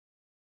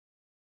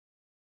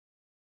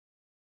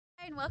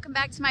And welcome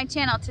back to my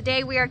channel.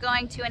 Today we are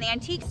going to an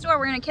antique store.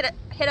 We're going to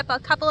hit up a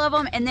couple of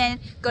them and then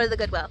go to the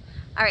Goodwill.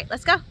 All right,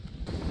 let's go.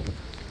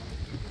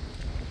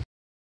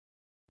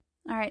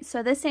 All right,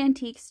 so this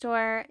antique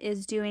store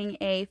is doing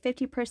a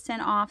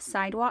 50% off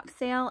sidewalk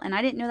sale, and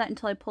I didn't know that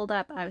until I pulled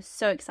up. I was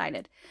so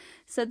excited.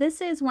 So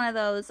this is one of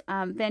those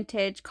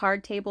vintage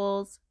card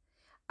tables.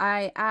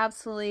 I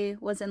absolutely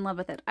was in love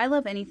with it. I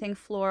love anything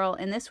floral,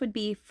 and this would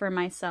be for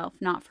myself,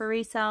 not for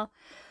resale.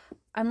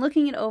 I'm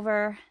looking it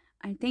over.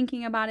 I'm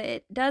thinking about it.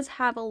 It does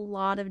have a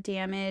lot of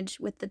damage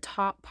with the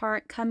top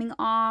part coming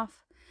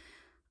off.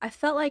 I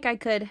felt like I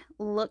could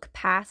look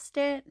past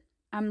it.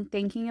 I'm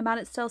thinking about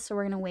it still, so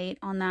we're going to wait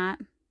on that.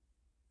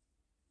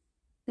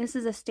 This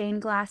is a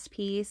stained glass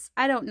piece.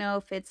 I don't know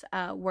if it's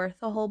worth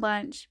a whole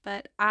bunch,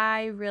 but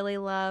I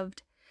love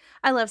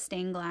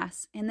stained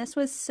glass. And this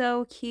was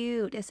so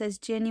cute. It says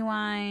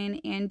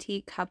genuine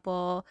antique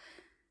couple.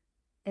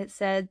 It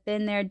said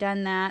been there,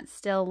 done that,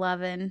 still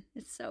loving.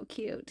 It's so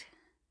cute.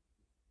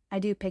 I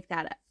do pick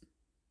that up.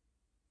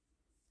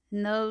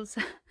 And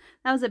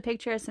that was a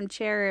picture of some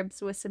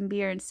cherubs with some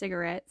beer and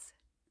cigarettes.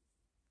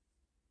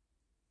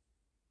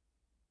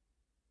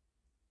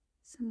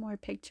 Some more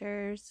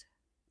pictures.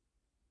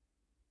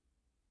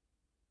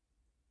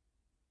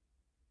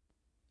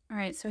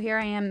 Alright, so here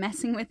I am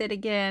messing with it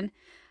again.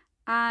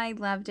 I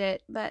loved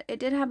it, but it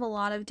did have a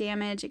lot of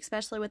damage,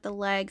 especially with the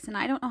legs, and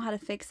I don't know how to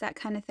fix that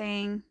kind of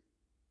thing.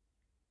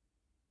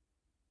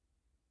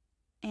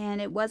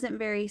 And it wasn't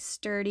very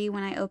sturdy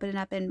when I opened it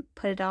up and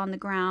put it on the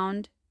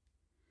ground.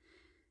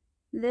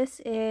 This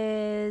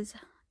is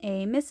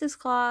a Mrs.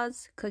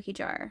 Claus cookie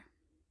jar.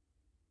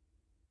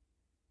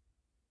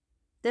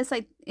 This,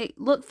 it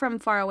looked from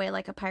far away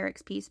like a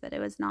Pyrex piece, but it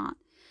was not.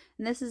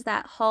 And this is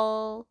that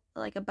hull,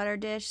 like a butter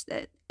dish,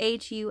 that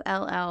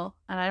H-U-L-L.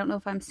 And I don't know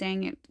if I'm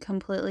saying it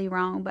completely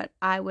wrong, but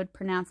I would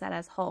pronounce that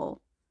as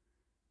hull.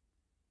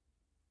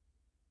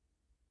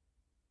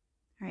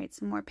 Alright,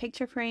 some more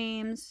picture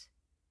frames.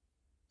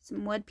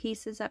 Some wood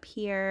pieces up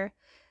here,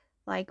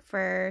 like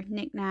for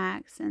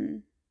knickknacks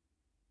and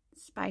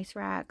spice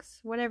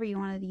racks, whatever you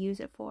wanted to use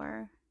it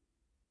for.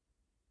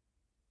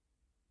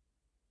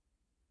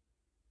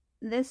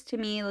 This to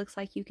me looks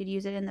like you could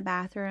use it in the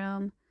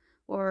bathroom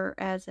or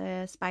as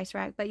a spice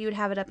rack, but you would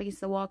have it up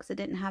against the wall because it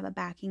didn't have a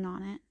backing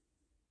on it.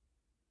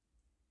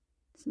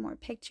 Some more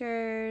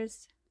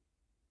pictures.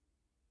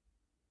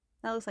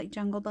 That looks like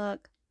Jungle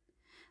Book,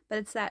 but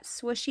it's that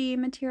swooshy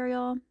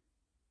material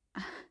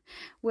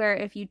where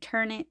if you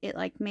turn it, it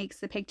like makes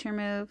the picture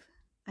move.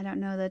 I don't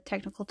know the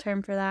technical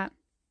term for that.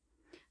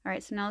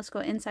 Alright, so now let's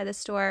go inside the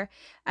store.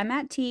 I'm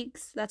at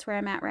Teeks, that's where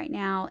I'm at right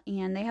now,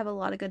 and they have a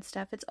lot of good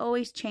stuff. It's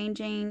always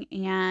changing,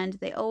 and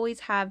they always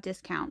have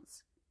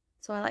discounts.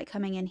 So I like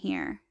coming in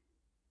here.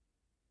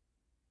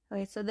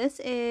 Okay, so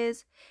this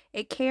is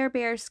a Care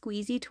Bear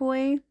squeezy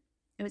toy.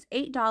 It was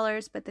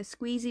 $8, but the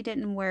squeezy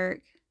didn't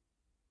work.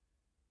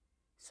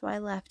 So I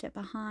left it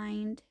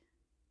behind.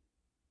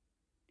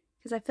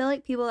 Because I feel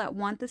like people that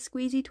want the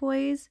squeezy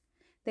toys,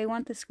 they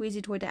want the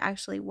squeezy toy to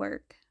actually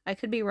work. I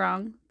could be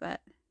wrong,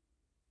 but...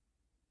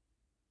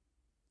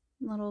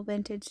 Little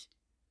vintage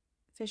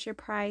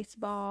Fisher-Price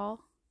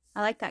ball.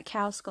 I like that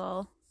cow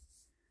skull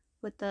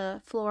with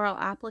the floral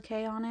applique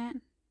on it.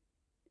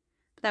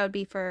 But that would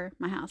be for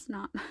my house,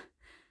 not...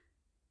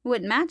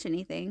 Wouldn't match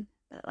anything,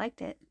 but I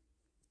liked it.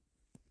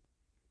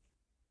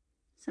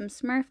 Some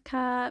Smurf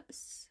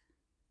cups.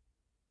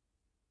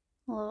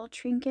 A little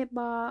trinket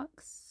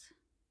box.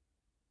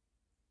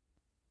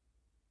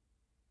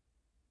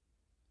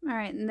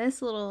 Alright, and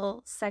this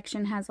little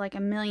section has like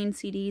 1,000,000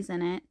 CDs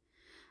in it.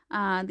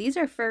 These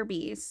are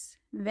Furbies.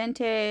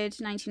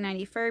 Vintage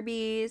 1990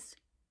 Furbies.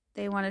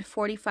 They wanted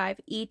 $45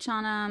 each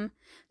on them.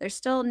 They're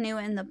still new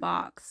in the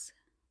box.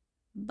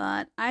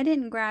 But I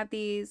didn't grab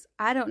these.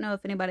 I don't know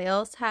if anybody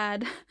else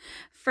had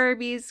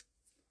Furbies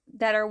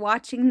that are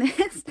watching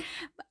this.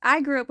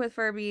 I grew up with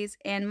Furbies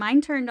and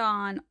mine turned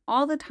on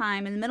all the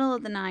time in the middle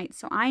of the night.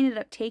 So I ended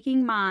up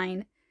taking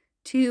mine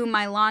to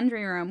my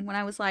laundry room when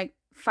I was like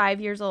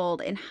 5 years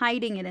old and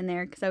hiding it in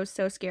there because I was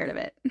so scared of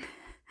it.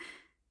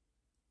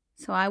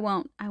 So I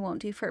won't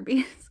do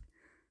Furbies.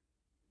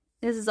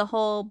 This is a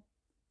whole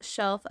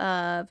shelf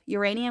of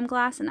uranium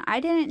glass, and I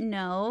didn't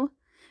know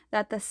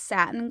that the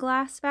satin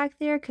glass back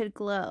there could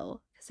glow,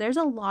 because there's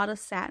a lot of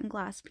satin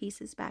glass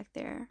pieces back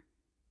there.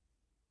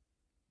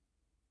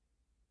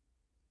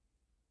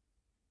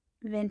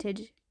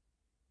 Vintage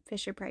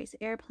Fisher-Price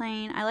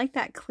airplane. I like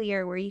that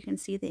clear where you can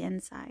see the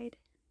inside.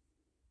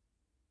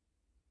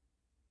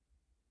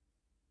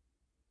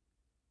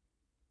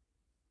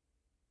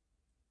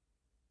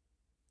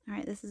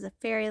 Alright, this is a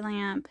fairy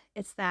lamp.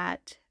 It's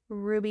that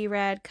ruby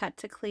red cut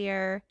to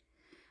clear.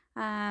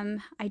 I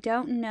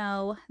don't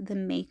know the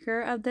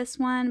maker of this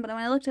one, but when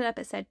I looked it up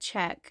it said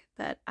Czech,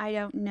 but I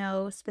don't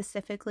know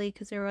specifically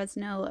because there was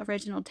no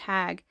original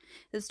tag.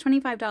 It was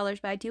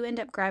 $25, but I do end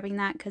up grabbing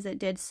that because it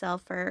did sell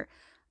for,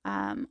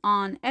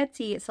 on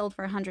Etsy it sold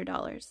for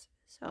 $100.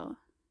 So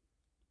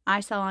I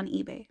sell on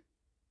eBay.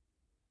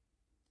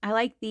 I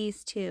like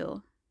these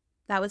too.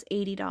 that was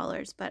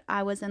 $80, but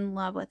I was in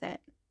love with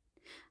it.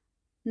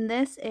 And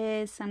this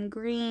is some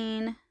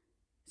green. It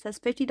says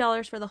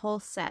 $50 for the whole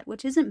set,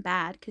 which isn't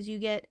bad because you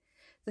get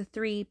the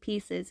 3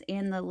 pieces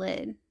and the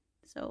lid.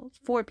 So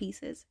 4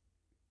 pieces.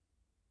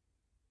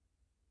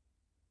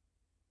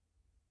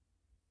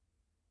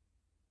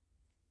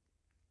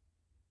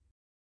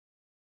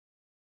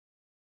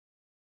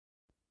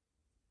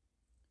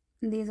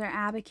 These are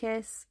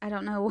abacus. I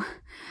don't know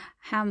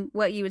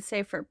what you would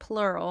say for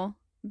plural,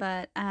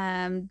 but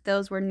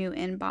those were new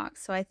in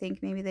box, so I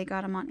think maybe they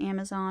got them on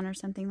Amazon or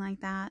something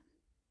like that.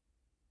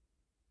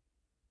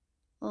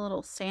 A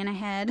little Santa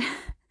head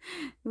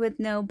with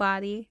no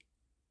body.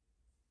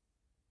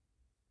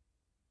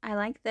 I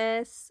like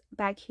this.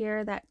 Back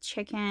here, that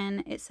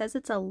chicken, it says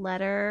it's a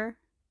letter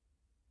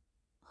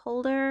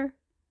holder.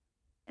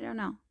 I don't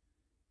know.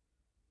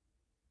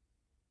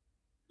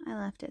 I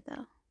left it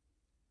though.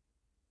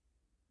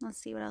 Let's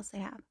see what else they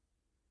have.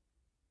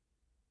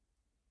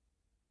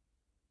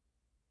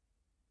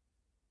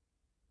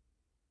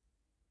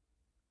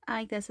 I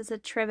like this. It's a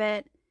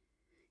trivet.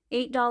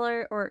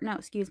 $8 or no,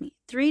 excuse me,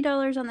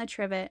 $3 on the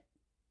trivet.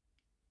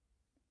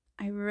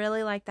 I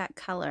really like that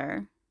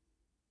color.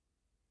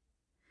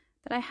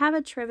 But I have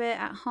a trivet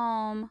at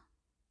home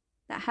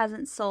that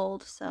hasn't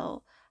sold,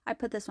 so I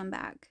put this one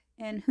back.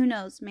 And who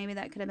knows, maybe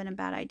that could have been a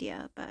bad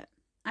idea, but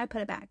I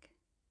put it back.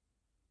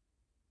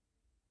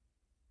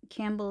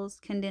 Campbell's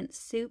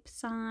condensed soup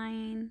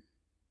sign.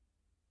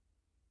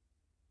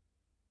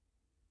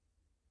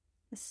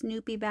 A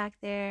Snoopy back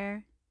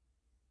there.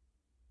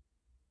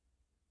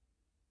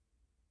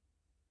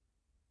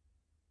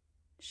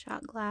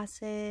 Shot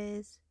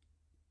glasses.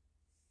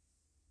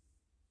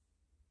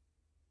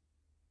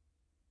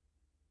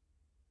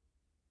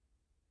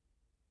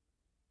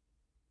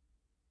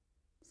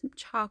 Some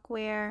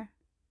chalkware.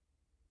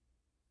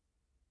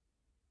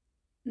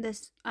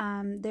 This,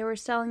 they were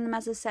selling them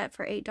as a set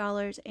for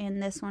 $8,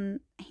 and this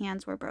one,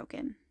 hands were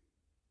broken.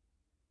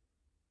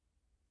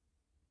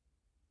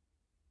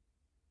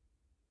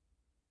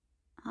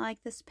 I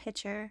like this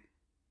picture.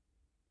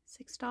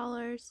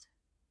 $6.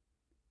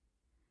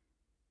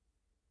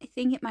 I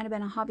think it might have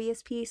been a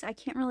hobbyist piece. I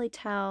can't really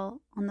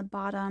tell on the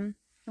bottom.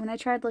 When I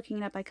tried looking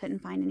it up, I couldn't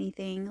find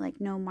anything, like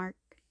no mark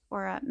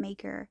or a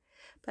maker.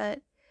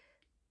 But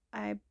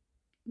I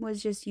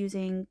was just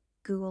using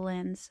Google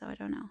Lens, so I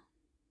don't know.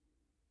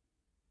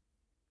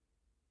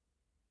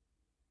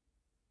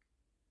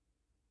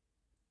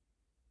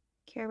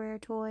 Care Bear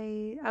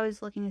toy. I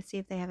was looking to see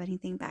if they have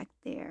anything back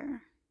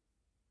there.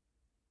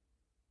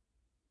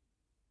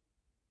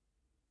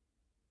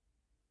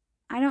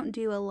 I don't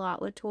do a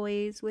lot with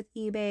toys with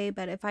eBay,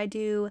 but if I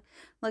do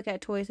look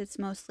at toys, it's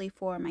mostly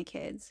for my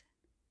kids.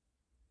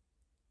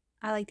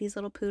 I like these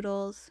little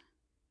poodles.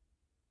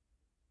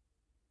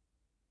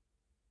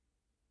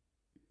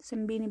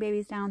 Some Beanie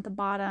Babies down at the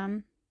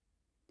bottom.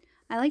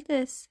 I like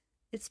this.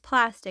 It's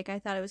plastic. I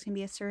thought it was going to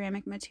be a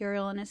ceramic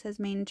material, and it says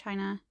made in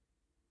China.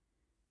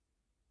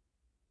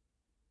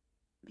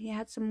 He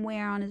had some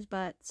wear on his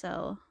butt,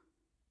 so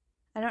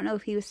I don't know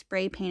if he was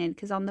spray painted,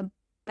 because on the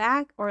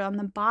back or on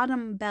the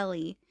bottom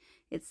belly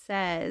it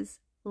says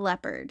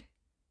leopard,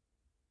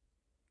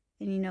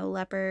 and you know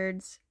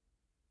leopards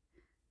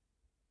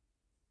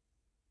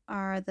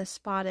are the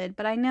spotted,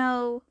 but I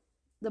know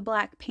the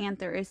Black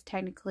Panther is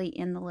technically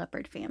in the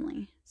leopard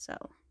family,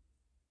 so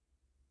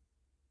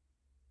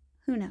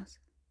who knows.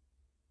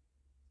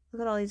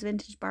 Look at all these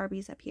vintage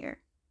Barbies up here.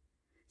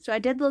 So I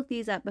did look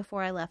these up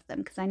before I left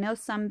them, because I know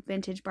some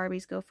vintage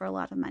Barbies go for a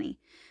lot of money.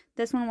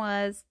 This one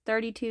was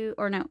 32,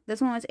 or no,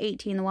 this one was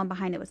 18, the one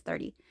behind it was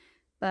 30.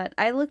 But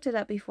I looked it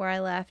up before I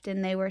left,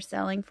 and they were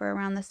selling for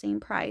around the same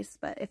price.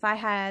 But if I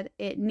had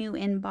it new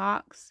in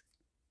box,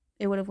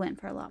 it would have went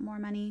for a lot more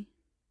money.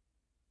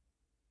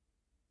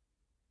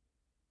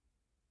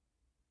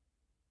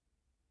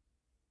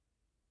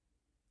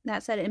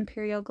 That said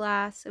Imperial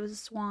Glass. It was a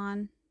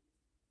swan.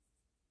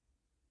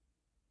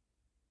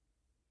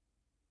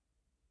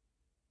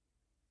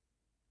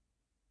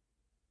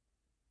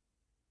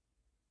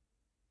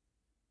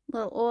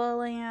 Little oil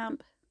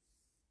lamp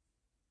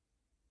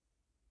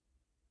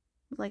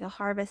with like a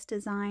harvest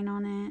design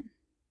on it.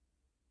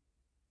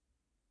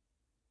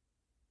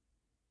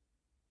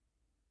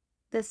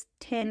 This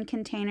tin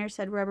container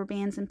said rubber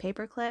bands and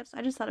paper clips.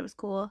 I just thought it was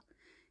cool.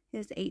 It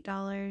was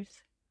 $8.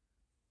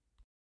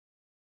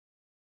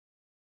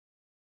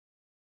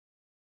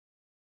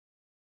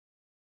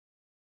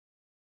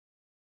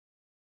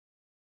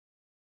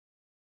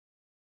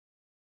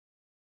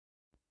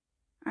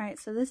 Alright,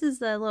 so this is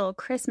the little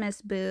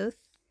Christmas booth.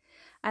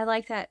 I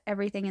like that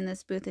everything in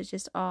this booth is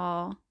just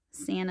all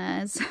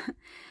Santas.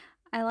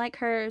 I like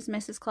hers,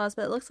 Mrs. Claus,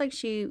 but it looks like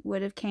she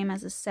would have came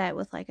as a set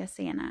with like a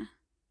Santa.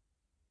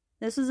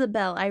 This was a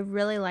bell. I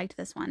really liked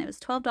this one. It was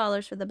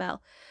 $12 for the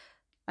bell.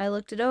 I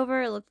looked it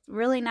over. It looked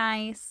really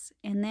nice.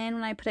 And then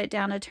when I put it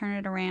down to turn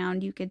it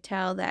around, you could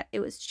tell that it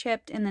was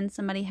chipped and then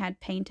somebody had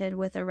painted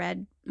with a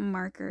red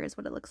marker is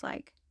what it looks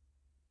like.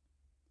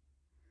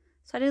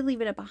 So I did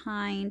leave it up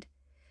behind.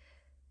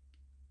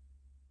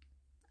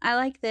 I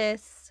like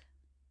this.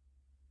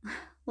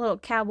 Little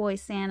cowboy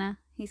Santa.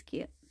 He's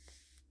cute.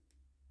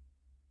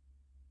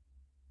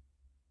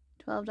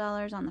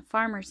 $12 on the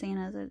farmer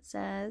Santas, it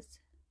says.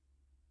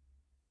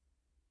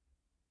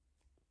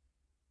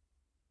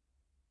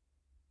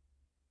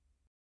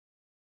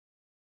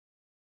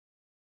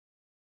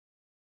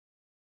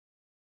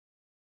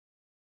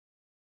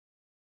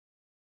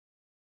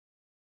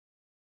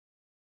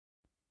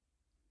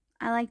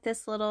 I like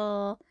this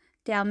little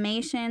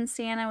Dalmatian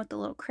Santa with the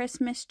little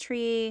Christmas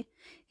tree.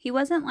 He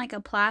wasn't like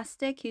a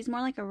plastic, he was more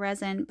like a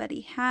resin, but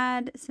he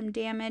had some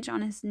damage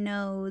on his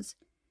nose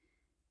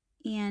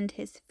and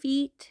his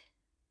feet.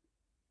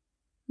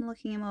 I'm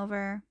looking him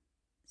over.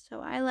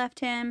 So I left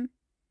him.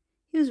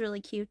 He was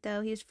really cute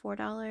though. He was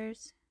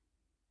 $4.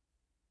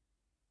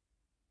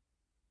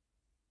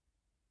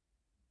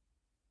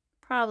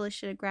 Probably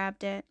should have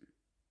grabbed it,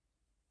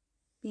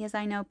 because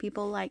I know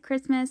people like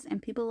Christmas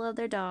and people love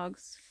their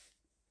dogs.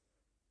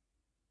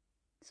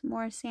 Some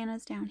more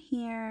Santas down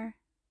here.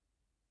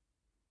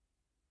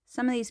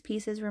 Some of these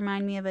pieces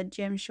remind me of a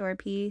Jim Shore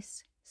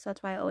piece, so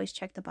that's why I always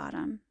check the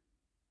bottom.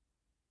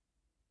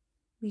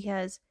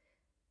 Because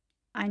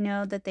I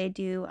know that they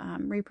do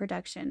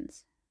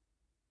reproductions.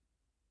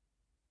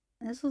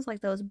 And this was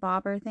like those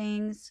bobber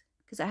things,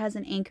 because it has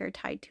an anchor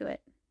tied to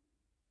it.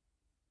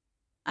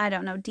 I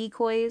don't know,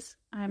 decoys.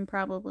 I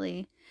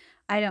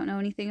don't know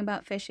anything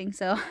about fishing,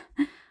 so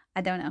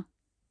I don't know.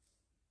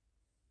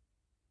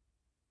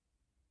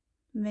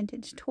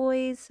 Vintage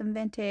toys, some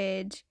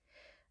vintage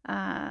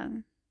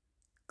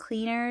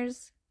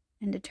cleaners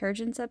and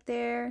detergents up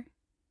there.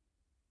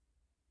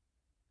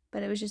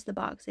 But it was just the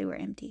box, they were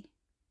empty.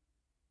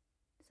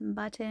 Some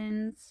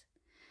buttons.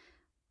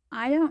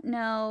 I don't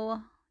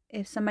know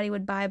if somebody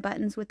would buy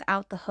buttons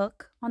without the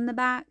hook on the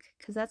back,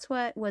 because that's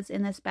what was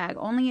in this bag.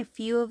 Only a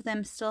few of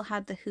them still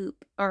had the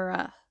hoop,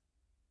 or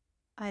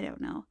I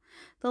don't know,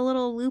 the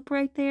little loop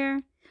right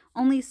there.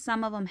 Only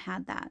some of them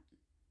had that.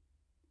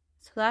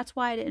 So that's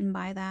why I didn't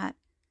buy that.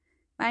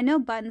 I know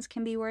buttons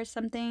can be worth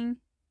something,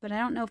 but I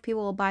don't know if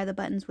people will buy the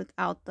buttons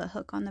without the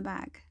hook on the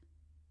back,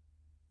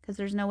 because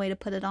there's no way to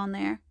put it on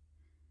there.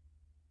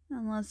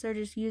 Unless they're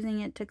just using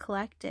it to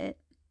collect it.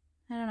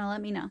 I don't know,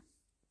 let me know.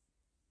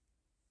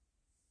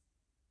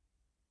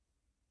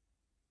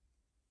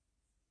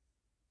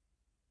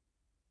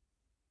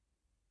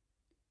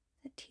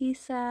 The tea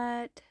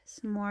set,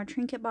 some more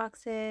trinket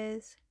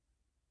boxes.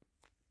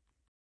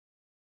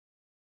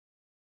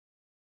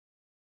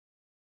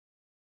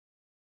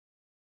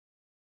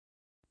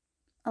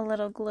 A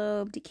little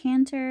globe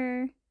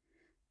decanter.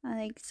 I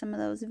like some of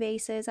those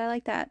vases. I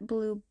like that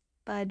blue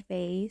bud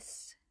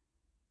vase.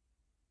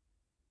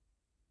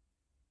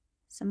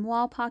 Some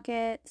wall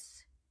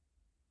pockets.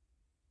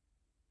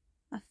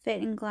 A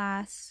fit and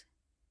glass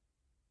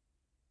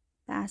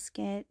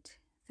basket.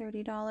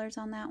 $30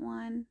 on that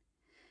one.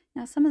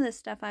 Now some of this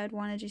stuff I would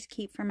want to just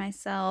keep for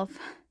myself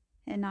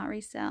and not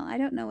resell. I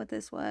don't know what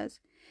this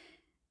was.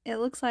 It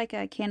looks like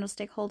a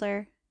candlestick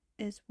holder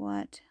is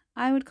what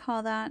I would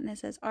call that, and it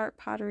says art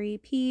pottery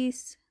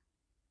piece.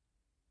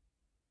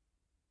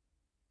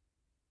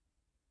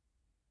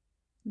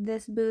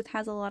 This booth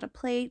has a lot of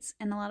plates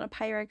and a lot of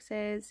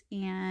Pyrexes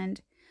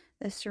and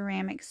the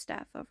ceramic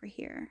stuff over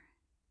here.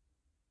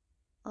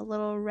 A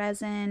little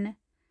resin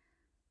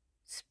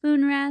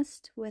spoon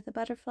rest with the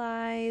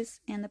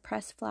butterflies and the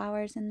pressed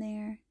flowers in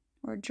there,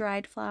 or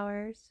dried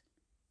flowers.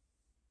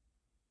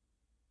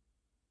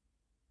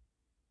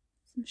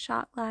 Some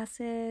shot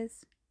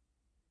glasses.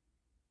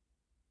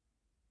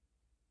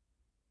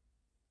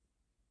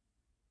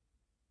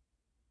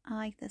 I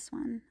like this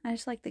one. I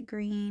just like the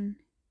green.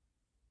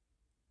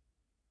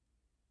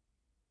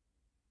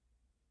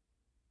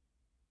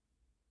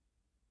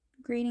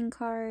 Greeting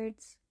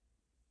cards.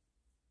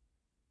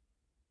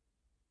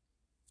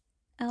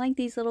 I like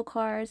these little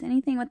cars.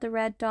 Anything with the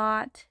red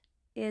dot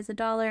is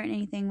 $1, and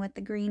anything with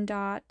the green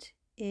dot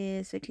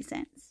is 50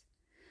 cents.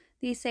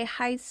 These say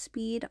high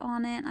speed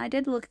on it. I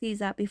did look these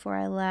up before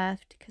I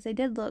left, because they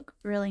did look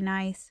really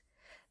nice,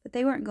 but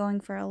they weren't going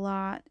for a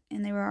lot,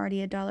 and they were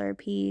already $1 a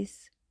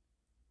piece.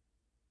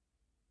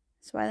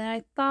 So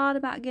I thought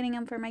about getting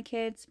them for my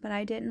kids, but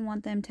I didn't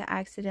want them to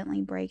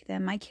accidentally break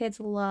them. My kids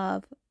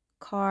love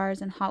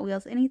cars and Hot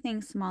Wheels,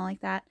 anything small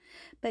like that.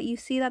 But you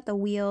see that the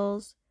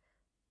wheels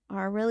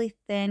are really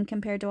thin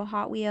compared to a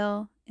Hot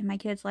Wheel, and my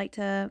kids like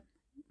to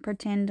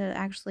pretend to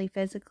actually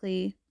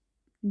physically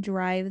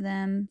drive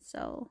them,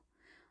 so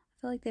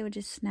I feel like they would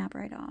just snap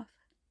right off.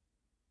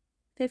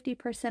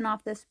 50%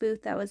 off this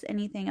booth. That was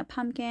anything a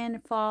pumpkin,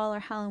 fall, or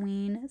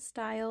Halloween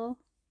style,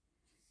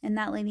 and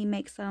that lady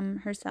makes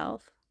them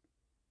herself.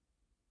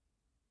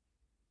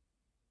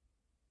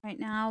 Right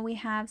now we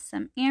have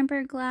some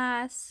amber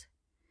glass.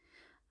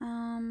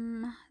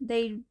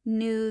 They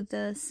knew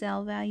the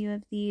sale value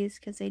of these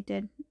because they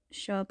did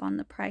show up on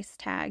the price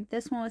tag.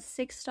 This one was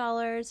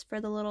 $6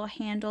 for the little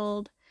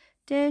handled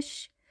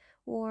dish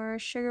or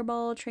sugar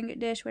bowl, trinket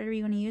dish, whatever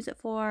you want to use it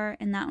for,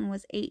 and that one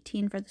was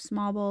 $18 for the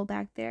small bowl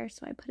back there,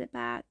 so I put it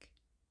back.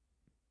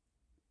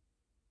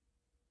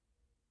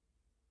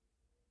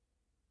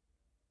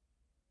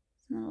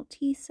 Some little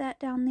tea set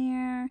down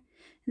there.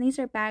 And these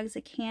are bags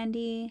of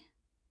candy.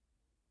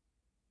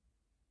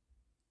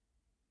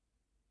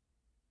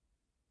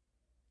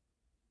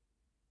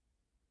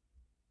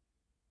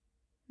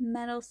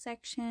 Metal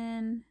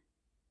section.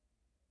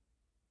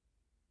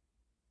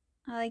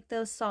 I like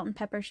those salt and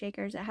pepper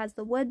shakers. It has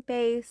the wood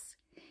base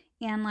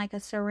and like a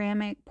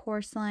ceramic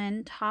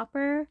porcelain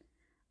topper.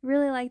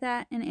 Really like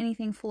that, and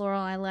anything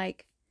floral I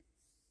like.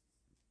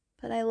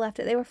 But I left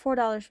it. They were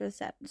 $4 for the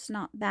set. It's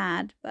not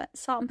bad, but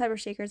salt and pepper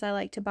shakers I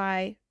like to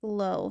buy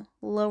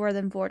lower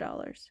than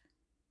 $4.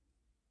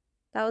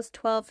 That was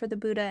 $12 for the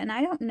Buddha, and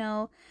I don't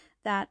know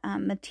that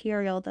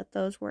material that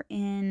those were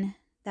in,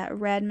 that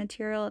red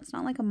material. It's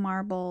not like a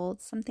marble,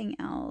 it's something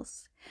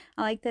else.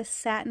 I like this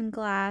satin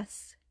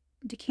glass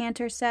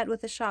decanter set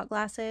with the shot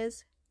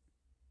glasses.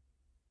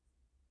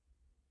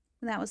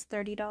 And that was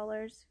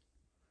 $30.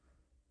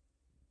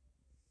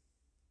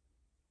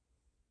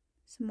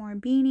 Some more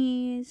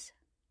beanies.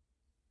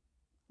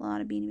 A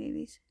lot of Beanie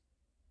Babies.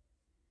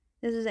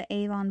 This is an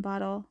Avon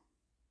bottle.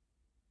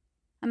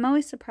 I'm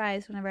always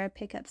surprised whenever I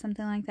pick up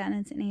something like that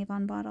and it's an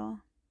Avon bottle.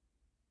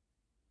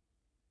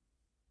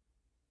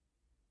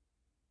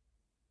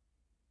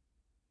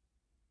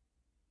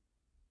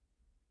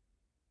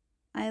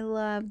 I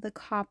love the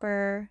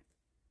copper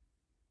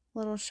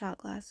little shot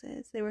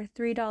glasses. They were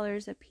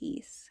 $3 a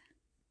piece.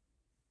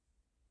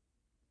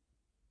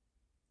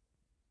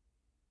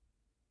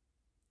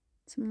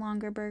 Some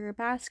Longer Burger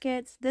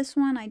baskets. This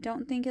one I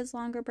don't think is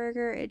Longer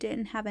Burger. It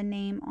didn't have a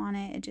name on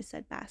it. It just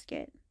said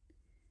basket.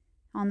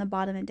 On the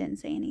bottom it didn't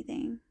say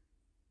anything.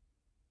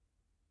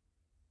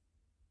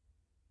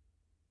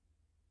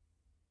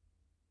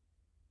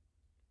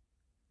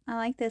 I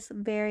like this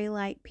very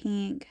light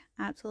pink.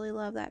 Absolutely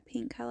love that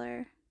pink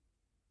color.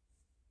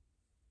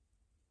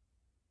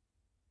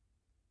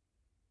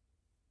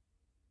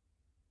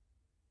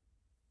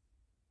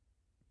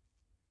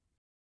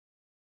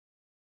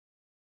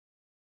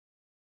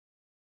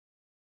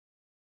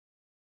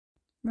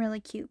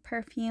 Really cute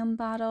perfume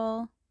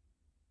bottle.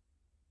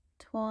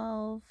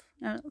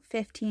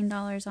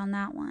 $15 on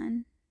that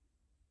one.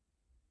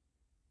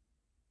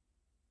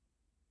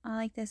 I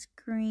like this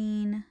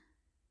green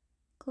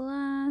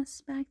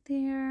glass back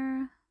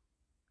there.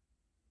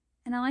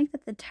 And I like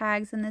that the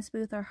tags in this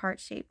booth are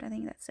heart-shaped. I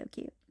think that's so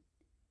cute.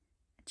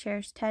 A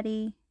cherished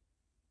teddy.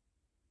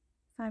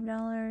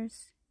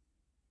 $5.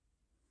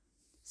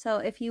 So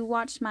if you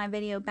watched my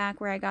video back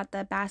where I got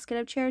the basket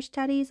of cherished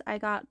teddies, I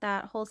got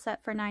that whole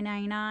set for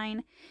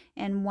 $9.99,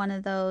 and one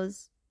of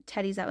those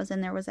teddies that was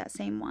in there was that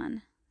same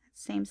one,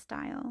 same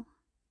style.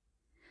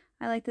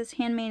 I like this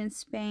Handmade in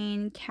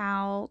Spain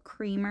cow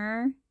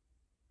creamer,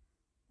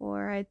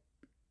 or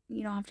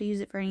you don't have to use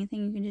it for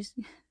anything, you can just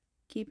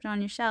keep it on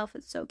your shelf.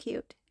 It's so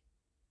cute.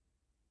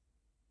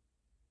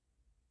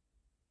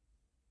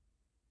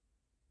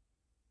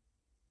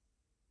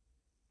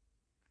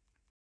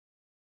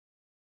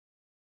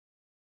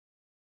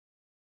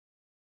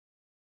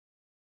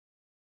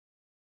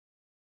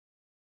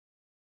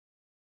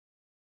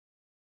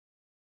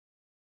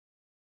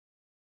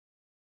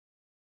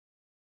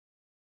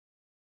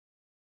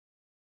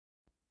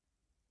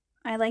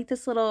 I like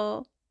this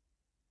little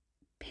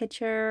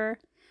pitcher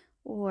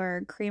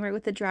or creamer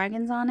with the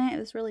dragons on it. It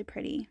was really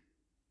pretty.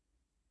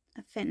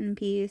 A Fenton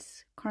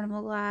piece,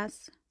 carnival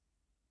glass.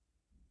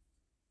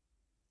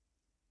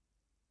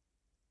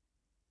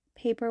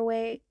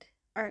 Paperweight,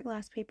 art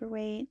glass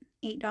paperweight,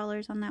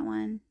 $8 on that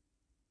one.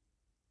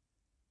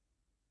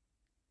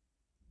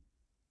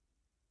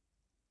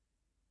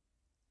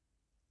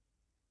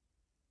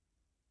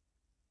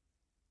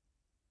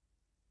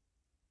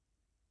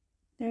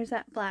 There's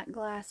that black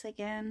glass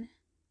again.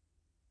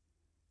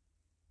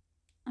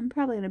 I'm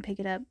probably going to pick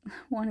it up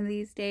one of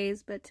these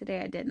days, but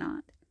today I did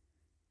not.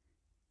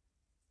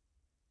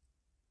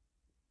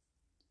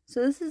 So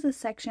this is a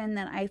section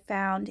that I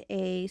found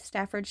a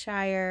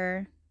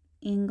Staffordshire,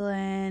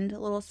 England,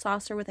 little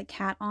saucer with a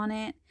cat on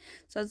it.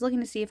 So I was looking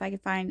to see if I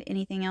could find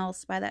anything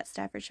else by that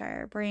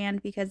Staffordshire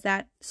brand, because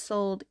that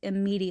sold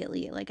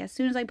immediately. Like as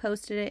soon as I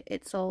posted it,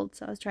 it sold.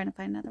 So I was trying to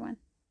find another one.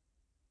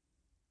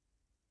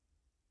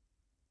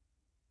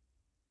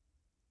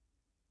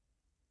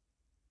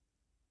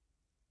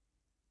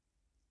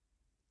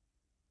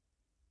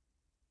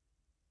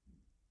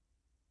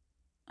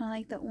 I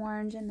like the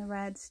orange and the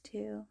reds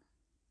too.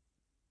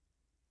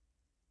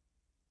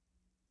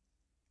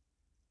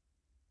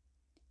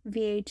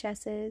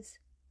 VHSs.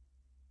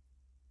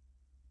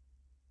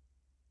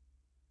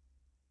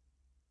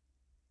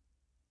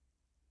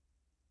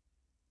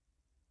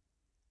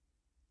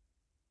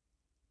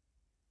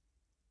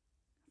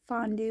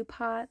 Fondue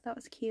pot, that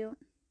was cute.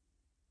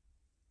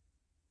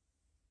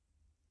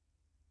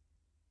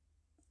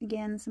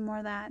 Again, some more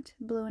of that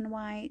blue and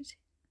white.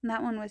 And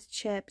that one was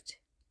chipped.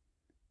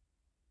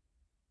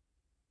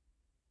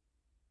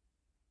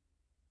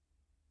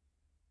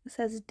 It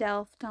says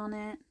Delft on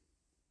it.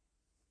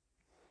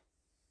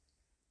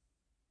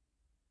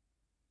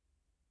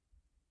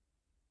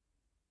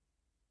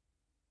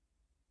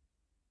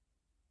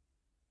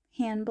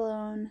 Hand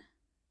blown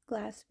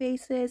glass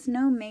vases,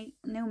 no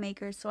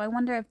makers, so I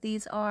wonder if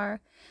these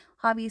are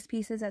hobbyist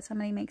pieces that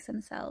somebody makes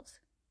themselves.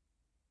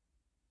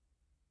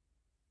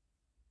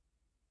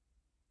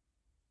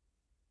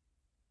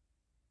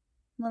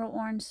 Little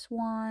orange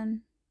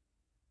swan,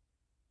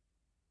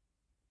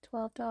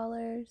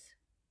 $12.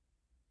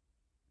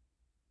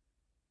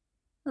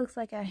 Looks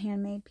like a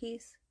handmade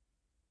piece.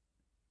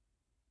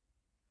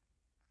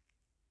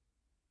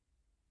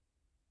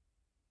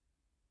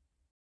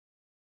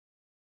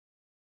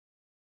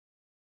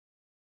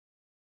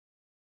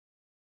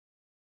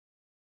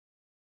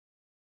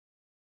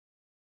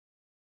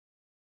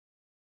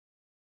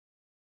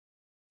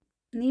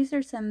 And these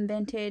are some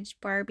vintage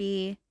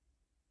Barbie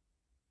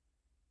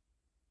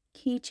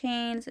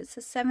keychains. It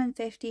says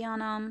 $7.50 on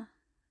them.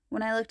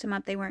 When I looked them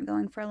up, they weren't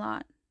going for a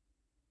lot.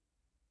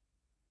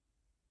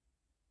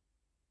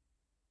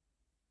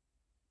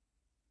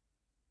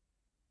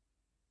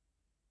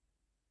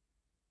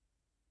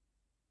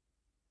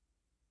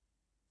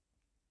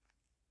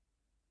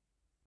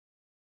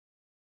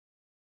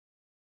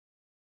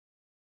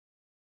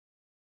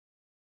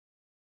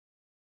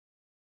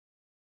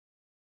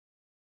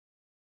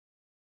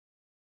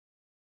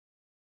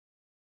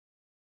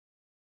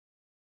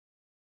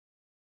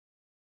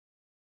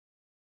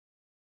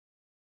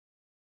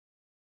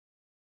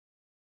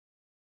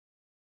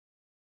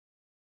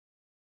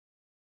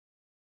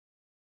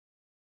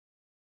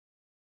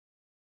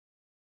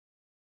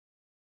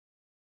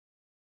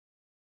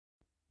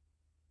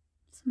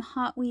 Some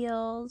Hot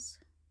Wheels.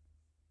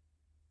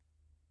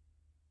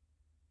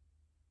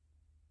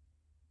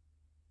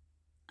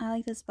 I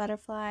like this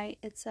butterfly.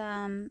 It's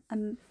a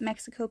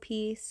Mexico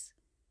piece.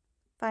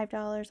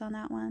 $5 on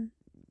that one.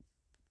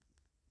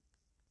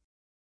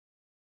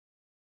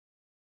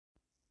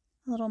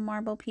 A little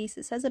marble piece.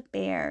 It says a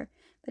bear,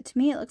 but to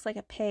me it looks like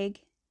a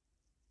pig.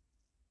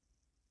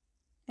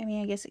 I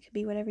mean, I guess it could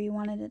be whatever you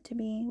wanted it to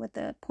be. With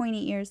the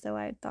pointy ears, though,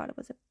 I thought it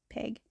was a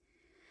pig.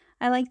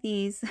 I like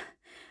these.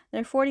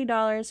 They're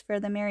 $40 for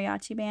the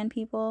mariachi band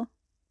people.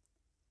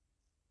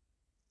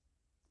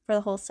 For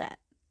the whole set.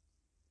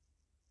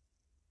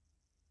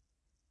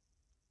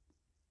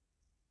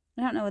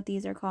 I don't know what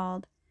these are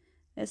called.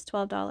 It's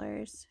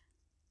 $12.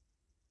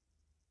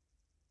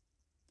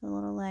 The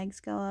little legs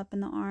go up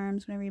in the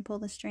arms whenever you pull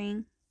the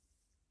string.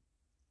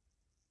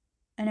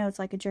 I know it's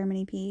like a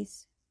Germany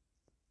piece.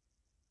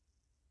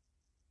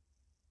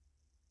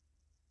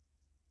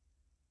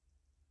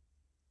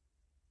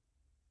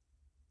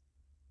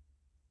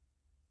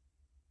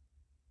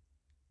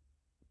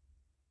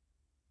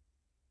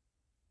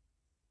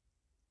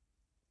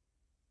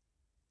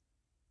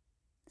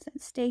 It's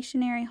a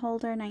stationery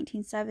holder,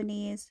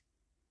 1970s.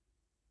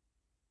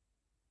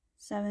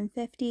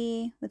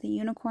 $7.50 with a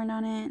unicorn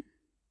on it.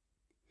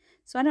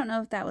 So I don't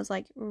know if that was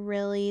like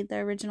really the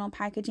original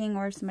packaging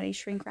or if somebody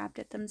shrink wrapped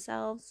it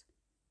themselves.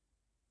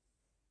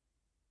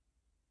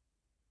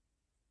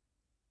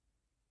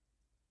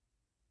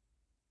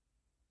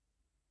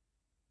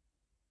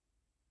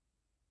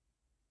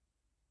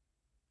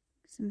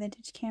 Some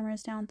vintage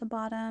cameras down at the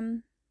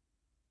bottom.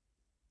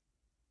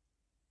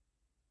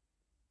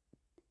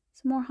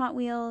 Some more Hot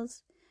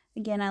Wheels.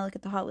 Again, I look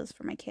at the Hot Wheels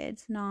for my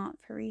kids, not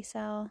for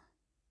resale.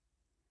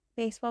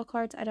 Baseball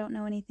cards I don't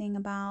know anything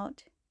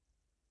about.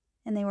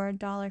 And they were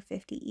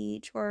 $1.50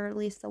 each, or at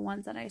least the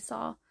ones that I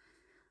saw.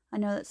 I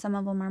know that some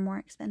of them are more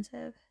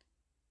expensive.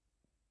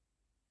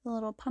 The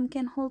little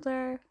pumpkin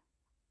holder,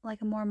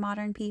 like a more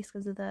modern piece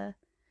because of the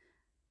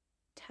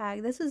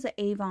tag. This is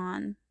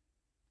Avon.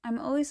 I'm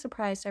always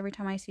surprised every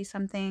time I see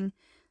something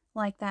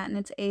like that and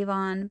it's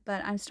Avon,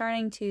 but I'm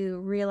starting to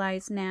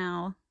realize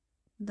now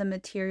the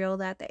material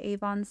that the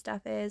Avon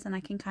stuff is, and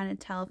I can kind of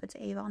tell if it's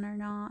Avon or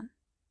not.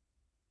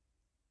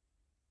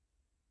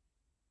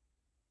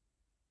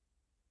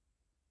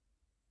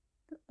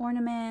 The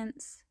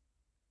ornaments.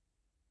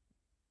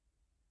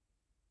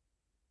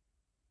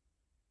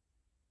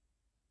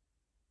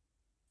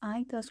 I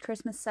like those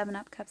Christmas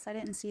 7-Up cups. I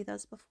didn't see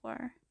those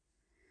before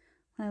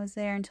when I was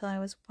there until I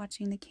was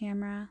watching the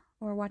camera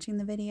or watching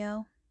the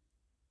video.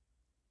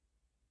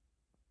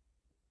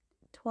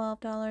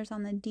 $12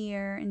 on the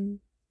deer and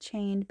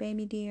chained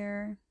baby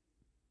deer.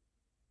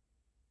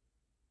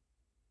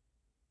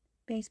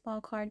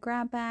 Baseball card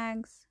grab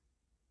bags.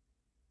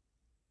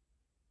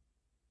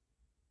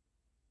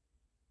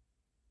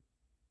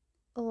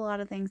 A lot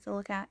of things to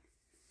look at.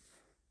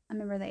 I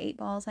remember the 8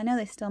 balls. I know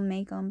they still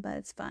make them, but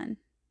it's fun.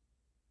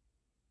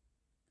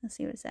 Let's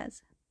see what it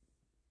says.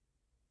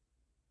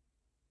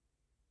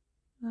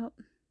 Oh.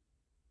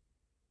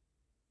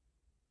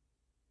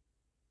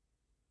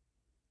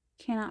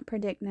 Cannot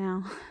predict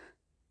now.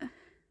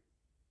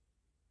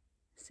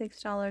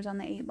 $6 on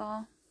the 8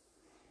 ball.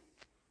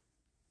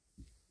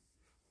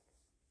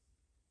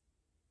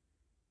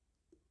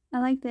 I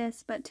like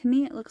this, but to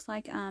me it looks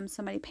like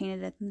somebody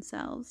painted it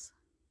themselves.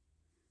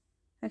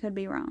 I could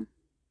be wrong.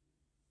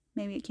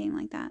 Maybe it came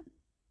like that.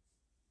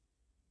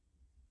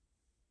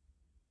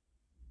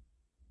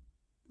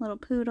 Little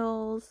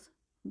poodles.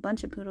 A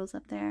bunch of poodles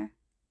up there.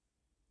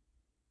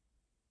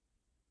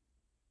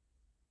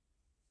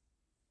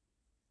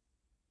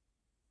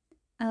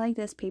 I like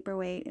this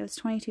paperweight. It was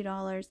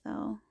 $22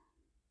 though.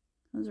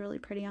 It was really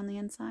pretty on the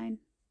inside.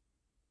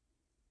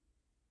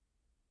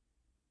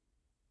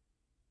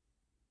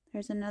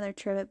 There's another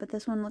trivet, but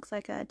this one looks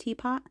like a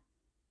teapot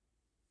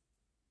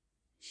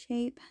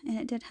shape, and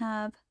it did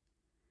have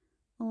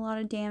a lot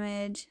of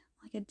damage,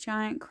 like a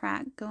giant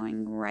crack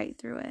going right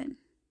through it.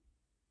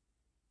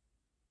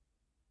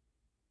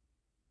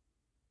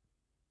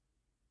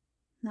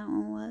 That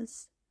one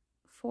was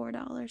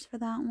 $4 for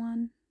that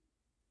one.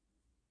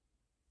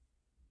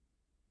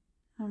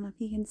 I don't know if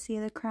you can see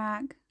the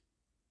crack,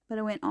 but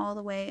it went all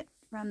the way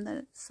from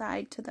the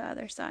side to the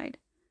other side.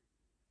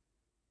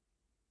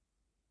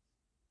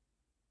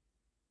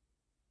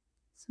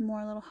 Some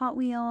more little Hot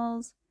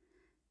Wheels.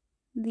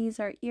 These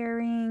are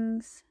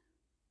earrings.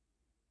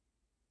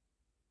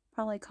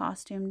 Probably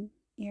costume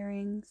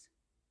earrings.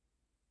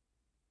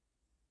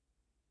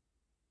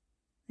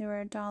 They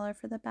were $1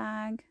 for the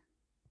bag.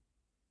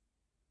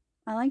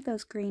 I like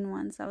those green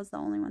ones. That was the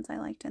only ones I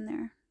liked in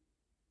there.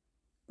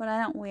 But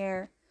I don't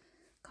wear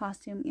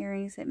costume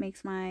earrings. It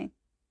makes my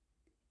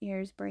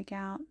ears break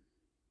out.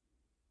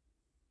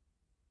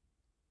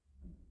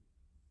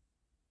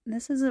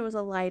 It was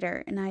a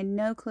lighter, and I had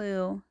no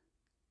clue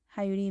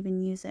how you'd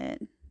even use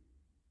it.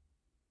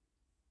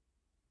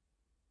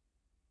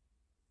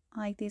 I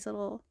like these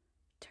little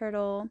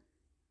turtle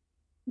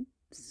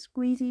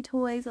squeezy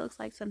toys. It looks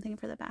like something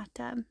for the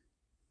bathtub.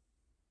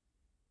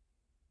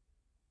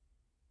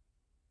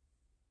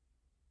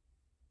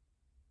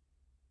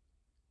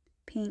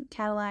 Pink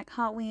Cadillac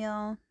Hot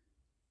Wheel.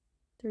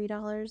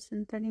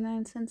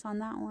 $3.39 on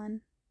that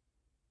one.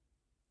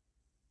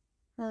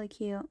 Really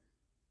cute.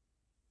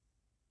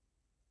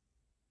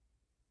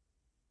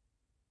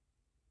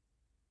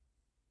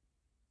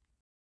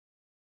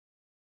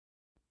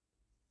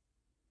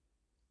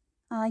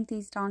 I like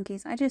these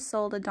donkeys. I just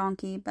sold a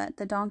donkey, but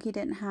the donkey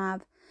didn't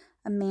have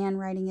a man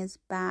riding his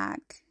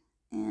back,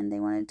 and they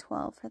wanted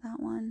 $12 for that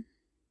one.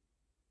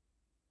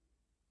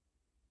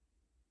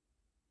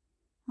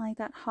 I like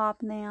that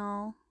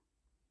hobnail,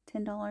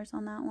 $10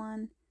 on that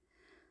one.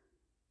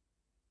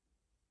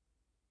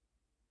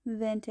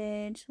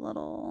 Vintage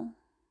little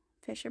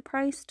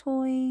Fisher-Price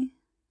toy.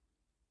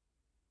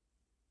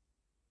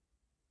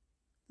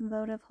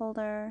 Votive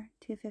holder,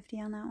 $2.50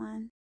 on that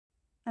one.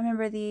 I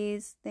remember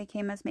these, they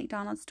came as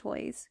McDonald's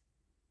toys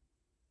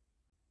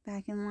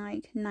back in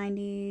like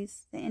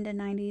 90s, the end of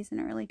 90s and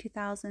early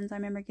 2000s. I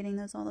remember getting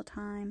those all the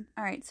time.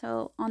 Alright,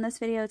 so on this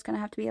video it's going to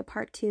have to be a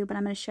part 2, but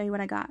I'm going to show you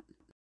what I got.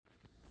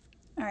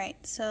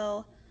 Alright,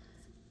 so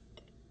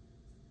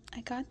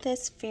I got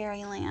this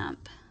fairy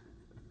lamp.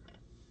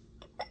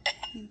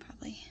 I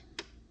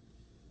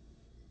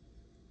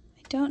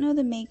don't know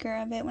the maker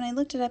of it. When I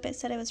looked it up, it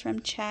said it was from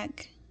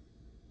Czech.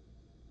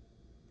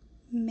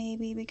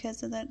 Maybe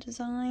because of that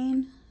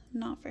design.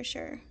 Not for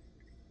sure.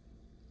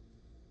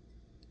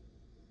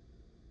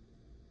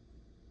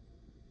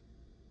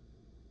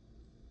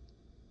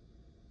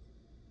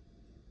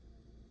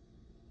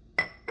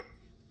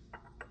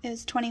 It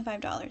was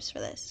 $25 for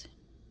this.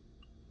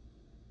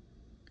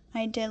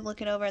 I did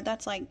look it over.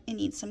 That's like, it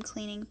needs some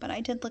cleaning, but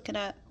I did look it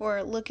up,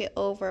 or look it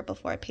over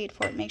before I paid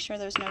for it. Make sure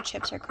there's no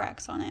chips or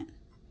cracks on it.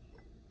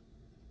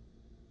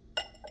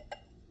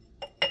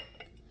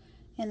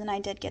 And then I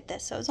did get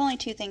this, so it was only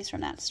 2 things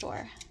from that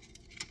store.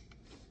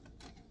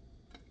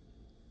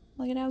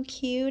 Look at how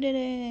cute it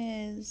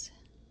is.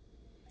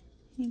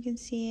 You can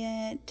see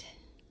it.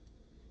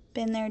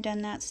 Been there,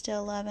 done that,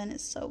 still 11.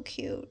 It's so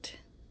cute.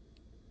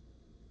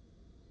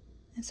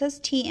 It says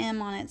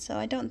TM on it, so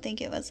I don't think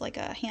it was like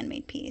a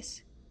handmade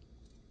piece.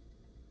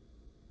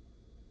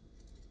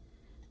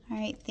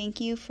 Alright,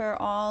 thank you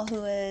for all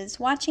who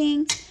is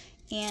watching,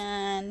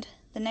 and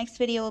the next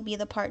video will be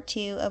the part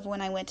 2 of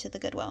when I went to the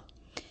Goodwill.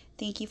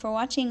 Thank you for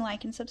watching.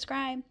 Like and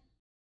subscribe.